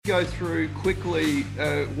Go through quickly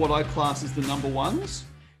what I class as the number ones.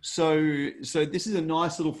 So this is a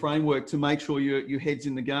nice little framework to make sure your head's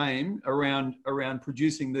in the game around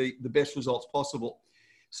producing the best results possible.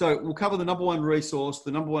 So we'll cover the number one resource, the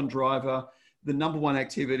number one driver, the number one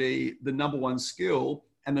activity, the number one skill,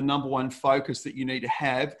 and the number one focus that you need to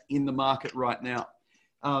have in the market right now.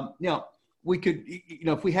 Now, we could,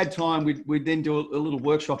 if we had time, we'd then do a little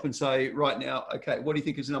workshop and say, right now, okay, what do you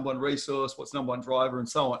think is the number one resource? What's the number one driver, and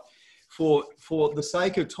so on. For the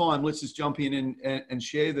sake of time, let's just jump in and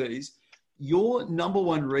share these. Your number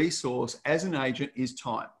one resource as an agent is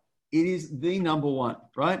time. It is the number one,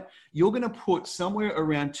 right? You're going to put somewhere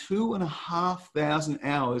around 2,500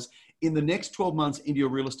 hours in the next 12 months into your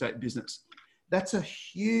real estate business. That's a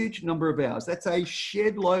huge number of hours. That's a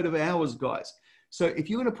shed load of hours, guys. So if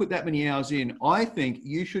you're going to put that many hours in, I think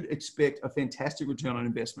you should expect a fantastic return on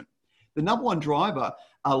investment. The number one driver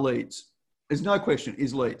are leads. There's no question,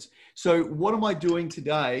 is leads. So what am I doing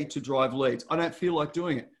today to drive leads? I don't feel like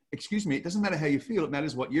doing it. Excuse me, it doesn't matter how you feel. It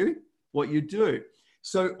matters what you do.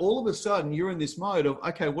 So all of a sudden you're in this mode of,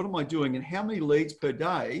 okay, what am I doing? And how many leads per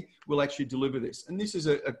day will actually deliver this? And this is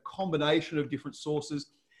a combination of different sources,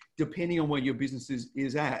 depending on where your business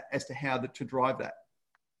is at as to how to drive that.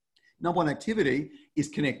 Number one activity is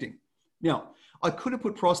connecting. Now, I could have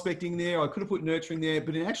put prospecting there, I could have put nurturing there,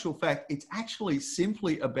 but in actual fact, it's actually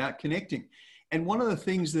simply about connecting. And one of the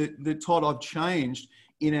things that Todd, I've changed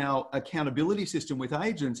in our accountability system with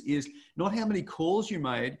agents is not how many calls you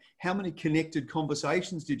made, how many connected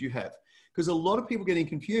conversations did you have? Because a lot of people getting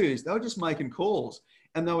confused, they were just making calls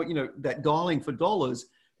and they were, that dialing for dollars,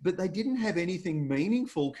 but they didn't have anything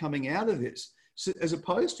meaningful coming out of this. So as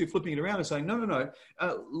opposed to flipping it around and saying, no,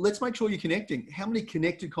 let's make sure you're connecting. How many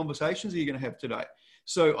connected conversations are you going to have today?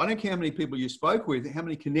 So I don't care how many people you spoke with, how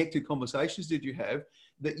many connected conversations did you have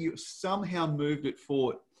that you somehow moved it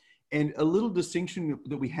forward. And a little distinction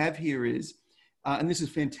that we have here is, and this is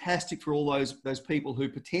fantastic for all those people who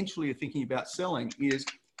potentially are thinking about selling, is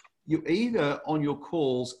you either on your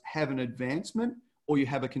calls have an advancement or you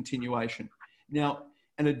have a continuation. Now,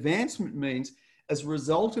 an advancement means as a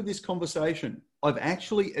result of this conversation, I've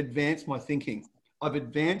actually advanced my thinking. I've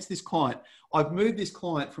advanced this client. I've moved this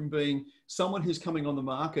client from being someone who's coming on the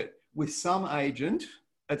market with some agent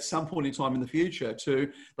at some point in time in the future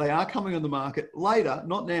to they are coming on the market later,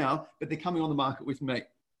 not now, but they're coming on the market with me.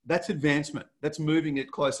 That's advancement. That's moving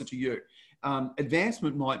it closer to you.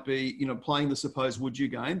 Advancement might be, playing the suppose would you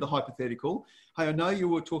game, the hypothetical. Hey, I know you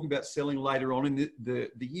were talking about selling later on in the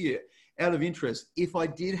year. Out of interest, if I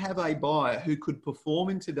did have a buyer who could perform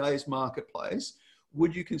in today's marketplace,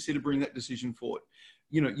 would you consider bringing that decision forward?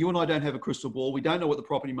 You and I don't have a crystal ball. We don't know what the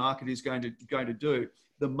property market is going to do.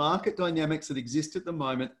 The market dynamics that exist at the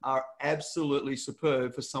moment are absolutely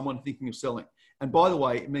superb for someone thinking of selling. And by the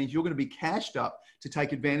way, it means you're going to be cashed up to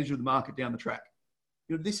take advantage of the market down the track.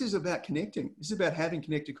 This is about connecting. This is about having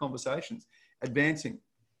connected conversations, advancing.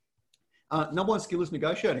 Number one skill is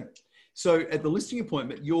negotiating. So at the listing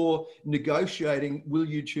appointment, you're negotiating, will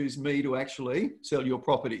you choose me to actually sell your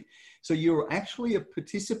property? So you're actually a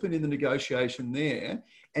participant in the negotiation there,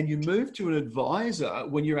 and you move to an advisor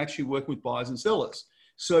when you're actually working with buyers and sellers.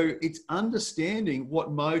 So it's understanding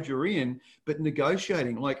what mode you're in, but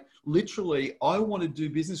negotiating. Like literally, I want to do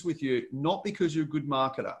business with you, not because you're a good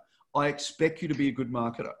marketer. I expect you to be a good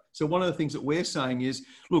marketer. So one of the things that we're saying is,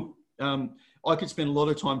 look, I could spend a lot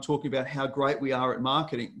of time talking about how great we are at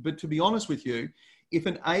marketing, but to be honest with you, if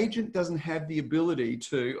an agent doesn't have the ability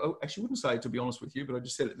to, I actually wouldn't say to be honest with you, but I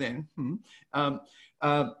just said it then.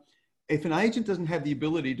 If an agent doesn't have the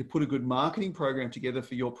ability to put a good marketing program together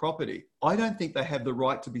for your property, I don't think they have the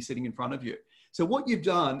right to be sitting in front of you. So what you've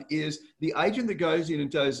done is the agent that goes in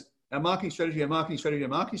and does a marketing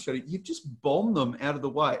strategy, you've just bombed them out of the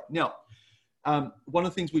way. Now, one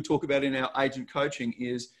of the things we talk about in our agent coaching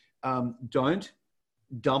is don't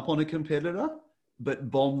dump on a competitor,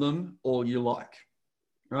 but bomb them all you like,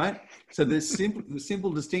 right? So there's the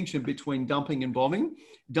simple distinction between dumping and bombing.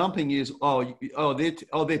 Dumping is,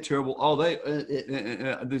 they're terrible.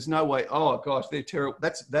 There's no way. Oh gosh, they're terrible.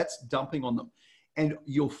 That's dumping on them. And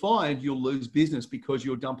you'll find you'll lose business because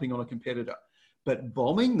you're dumping on a competitor. But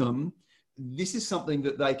bombing them, this is something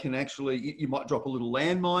that they can actually, you might drop a little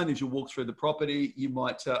landmine as you walk through the property. You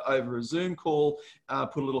might, over a Zoom call,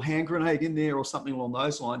 put a little hand grenade in there or something along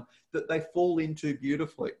those lines that they fall into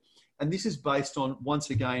beautifully. And this is based on, once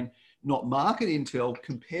again, not market intel,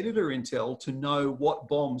 competitor intel to know what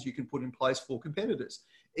bombs you can put in place for competitors.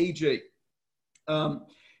 E.g.,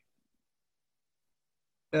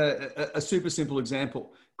 a super simple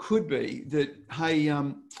example could be that, hey,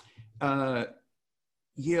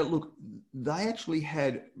 Yeah, look, they actually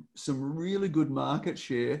had some really good market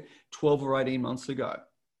share 12 or 18 months ago.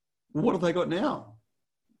 What have they got now?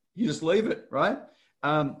 You just leave it, right?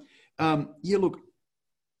 Yeah, look,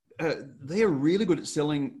 they're really good at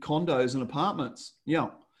selling condos and apartments. Yeah.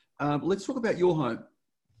 Let's talk about your home,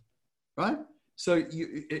 right? So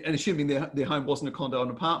and assuming their home wasn't a condo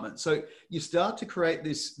and apartment. So you start to create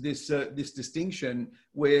this distinction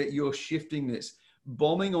where you're shifting this.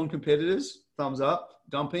 Bombing on competitors, thumbs up.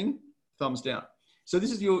 Dumping, thumbs down. So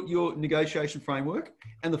this is your negotiation framework.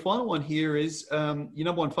 And the final one here is your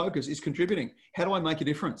number one focus is contributing. How do I make a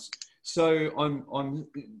difference? So I'm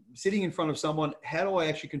sitting in front of someone. How do I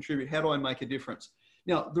actually contribute? How do I make a difference?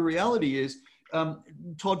 Now, the reality is,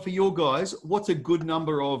 Todd, for your guys, what's a good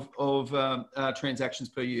number of transactions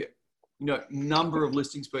per year? Number of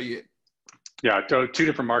listings per year. Yeah, so two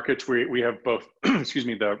different markets. We have both, excuse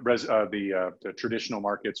me, the traditional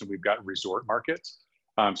markets, and we've got resort markets.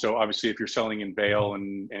 So obviously, if you're selling in Vail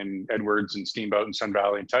and Edwards and Steamboat and Sun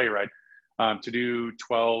Valley and Telluride, to do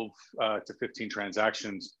 12 to 15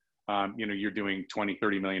 transactions, you're doing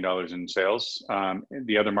 $20-30 million in sales.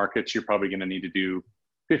 The other markets, you're probably going to need to do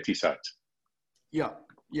 50 sites. Yeah,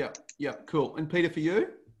 cool. And Peter, for you?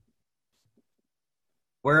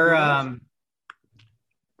 We're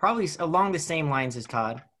probably along the same lines as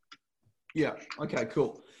Todd. Yeah. Okay,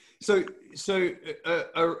 cool. So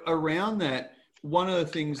around that, one of the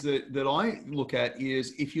things that I look at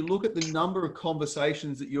is if you look at the number of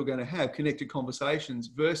conversations that you're going to have, connected conversations,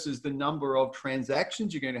 versus the number of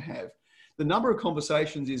transactions you're going to have, the number of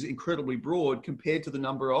conversations is incredibly broad compared to the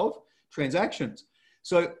number of transactions.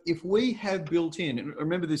 So if we have built in, and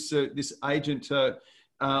remember this agent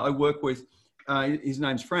I work with, his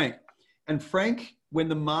name's Frank, and Frank, when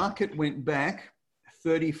the market went back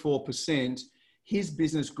 34%, his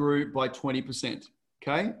business grew by 20%.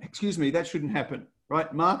 Okay, excuse me, that shouldn't happen,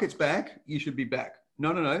 right? Market's back, you should be back.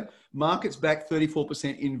 No. Market's back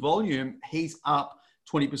 34% in volume. He's up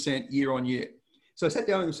 20% year on year. So I sat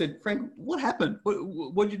down and said, Frank, what happened?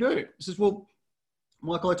 What did you do? He says, well,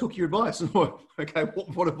 Michael, I took your advice. Okay,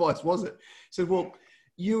 what advice was it? He said, well,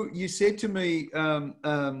 you said to me,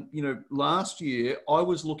 last year, I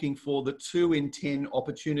was looking for the 2 in 10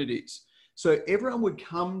 opportunities. So everyone would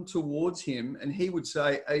come towards him and he would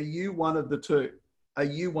say, are you one of the two? Are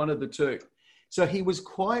you one of the two? So he was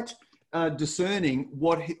quite discerning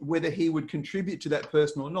whether he would contribute to that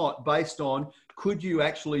person or not based on, could you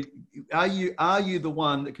actually, are you the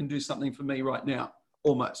one that can do something for me right now?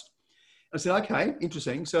 Almost. I said, okay,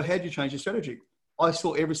 interesting. So how did you change your strategy? I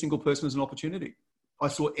saw every single person as an opportunity. I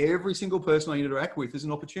saw every single person I interact with as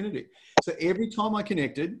an opportunity. So every time I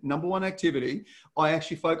connected, number one activity, I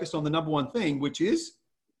actually focused on the number one thing, which is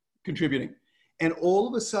contributing. And all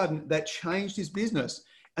of a sudden that changed his business.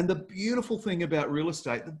 And the beautiful thing about real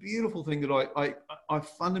estate, the beautiful thing that I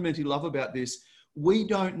fundamentally love about this, we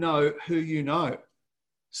don't know who you know.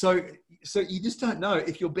 So you just don't know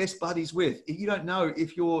if your best buddy's with. You don't know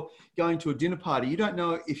if you're going to a dinner party. You don't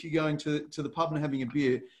know if you're going to the pub and having a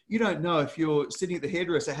beer. You don't know if you're sitting at the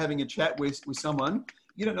hairdresser having a chat with someone.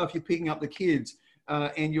 You don't know if you're picking up the kids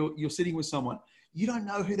and you're sitting with someone. You don't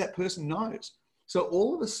know who that person knows. So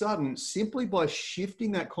all of a sudden, simply by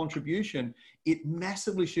shifting that contribution, it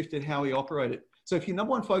massively shifted how he operated. So if your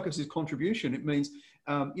number one focus is contribution, it means,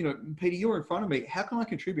 Peter, you're in front of me. How can I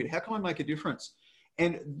contribute? How can I make a difference?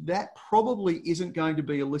 And that probably isn't going to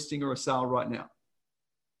be a listing or a sale right now.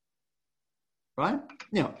 Right?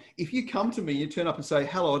 Now, if you come to me, you turn up and say,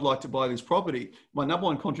 hello, I'd like to buy this property. My number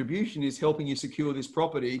one contribution is helping you secure this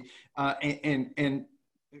property and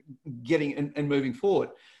getting and moving forward.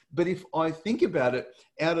 But if I think about it,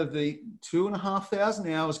 out of the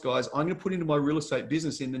 2,500 hours, guys, I'm going to put into my real estate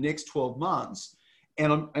business in the next 12 months.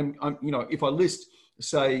 And I'm if I list,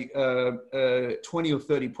 say, 20 or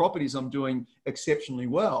 30 properties, I'm doing exceptionally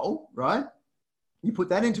well, right? You put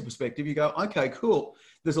that into perspective, you go, okay, cool.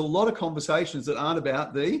 There's a lot of conversations that aren't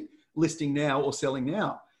about the listing now or selling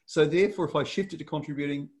now. So therefore, if I shift it to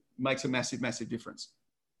contributing, makes a massive, massive difference.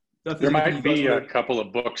 There might be a couple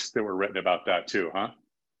of books that were written about that too, huh?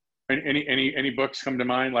 Any books come to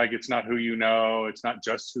mind? Like, it's not who you know, it's not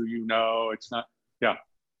just who you know, it's not, yeah.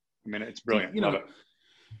 I mean, it's brilliant. Love it.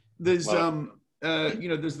 There's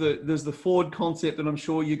there's the Ford concept that I'm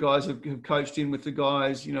sure you guys have coached in with the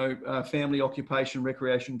guys, family, occupation,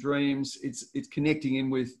 recreation, dreams. It's connecting in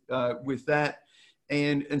with that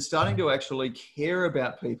and starting to actually care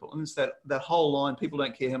about people. And it's that whole line, people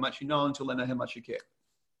don't care how much you know until they know how much you care,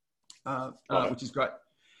 which is great.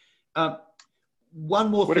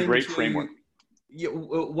 One more thing. What a great framework. Yeah,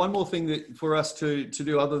 one more thing that for us to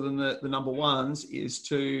do other than the number ones is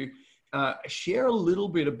to share a little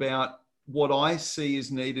bit about what I see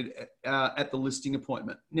is needed at the listing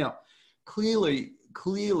appointment. Now, clearly,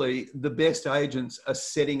 the best agents are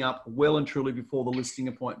setting up well and truly before the listing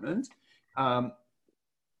appointment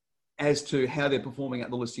as to how they're performing at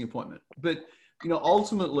the listing appointment. But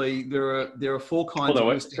ultimately, there are four kinds of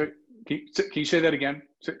listing. So can you say that again?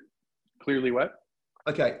 Clearly what?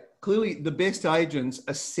 Okay, clearly the best agents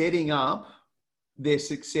are setting up their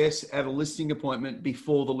success at a listing appointment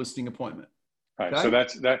before the listing appointment. Right. Okay? So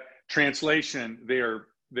that's that translation.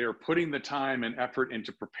 They're putting the time and effort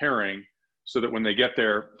into preparing so that when they get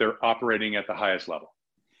there, they're operating at the highest level.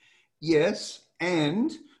 Yes,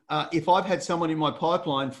 and if I've had someone in my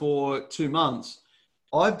pipeline for 2 months,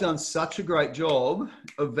 I've done such a great job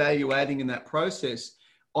of value adding in that process.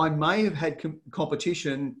 I may have had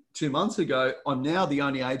competition 2 months ago. I'm now the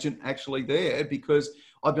only agent actually there because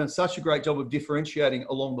I've done such a great job of differentiating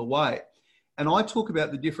along the way. And I talk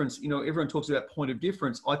about the difference, everyone talks about point of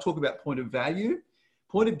difference. I talk about point of value.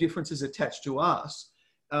 Point of difference is attached to us.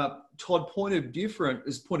 Todd, point of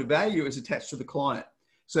value is attached to the client.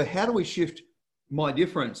 So how do we shift my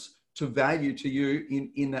difference to value to you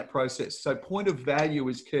in that process? So point of value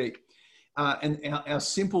is key. And our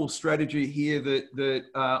simple strategy here that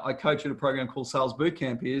I coach at a program called Sales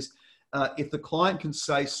Bootcamp is if the client can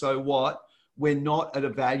say, so what, we're not at a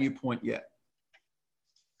value point yet.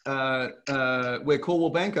 We're Cornwall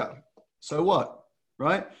Banker. So what,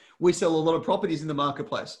 right? We sell a lot of properties in the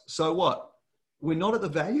marketplace. So what? We're not at the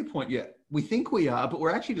value point yet. We think we are, but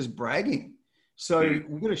we're actually just bragging. So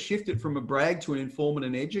we're going to shift it from a brag to an inform and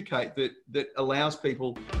an educate that allows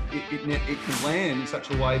people, it can land in such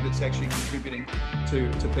a way that's actually contributing to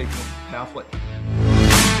people powerfully.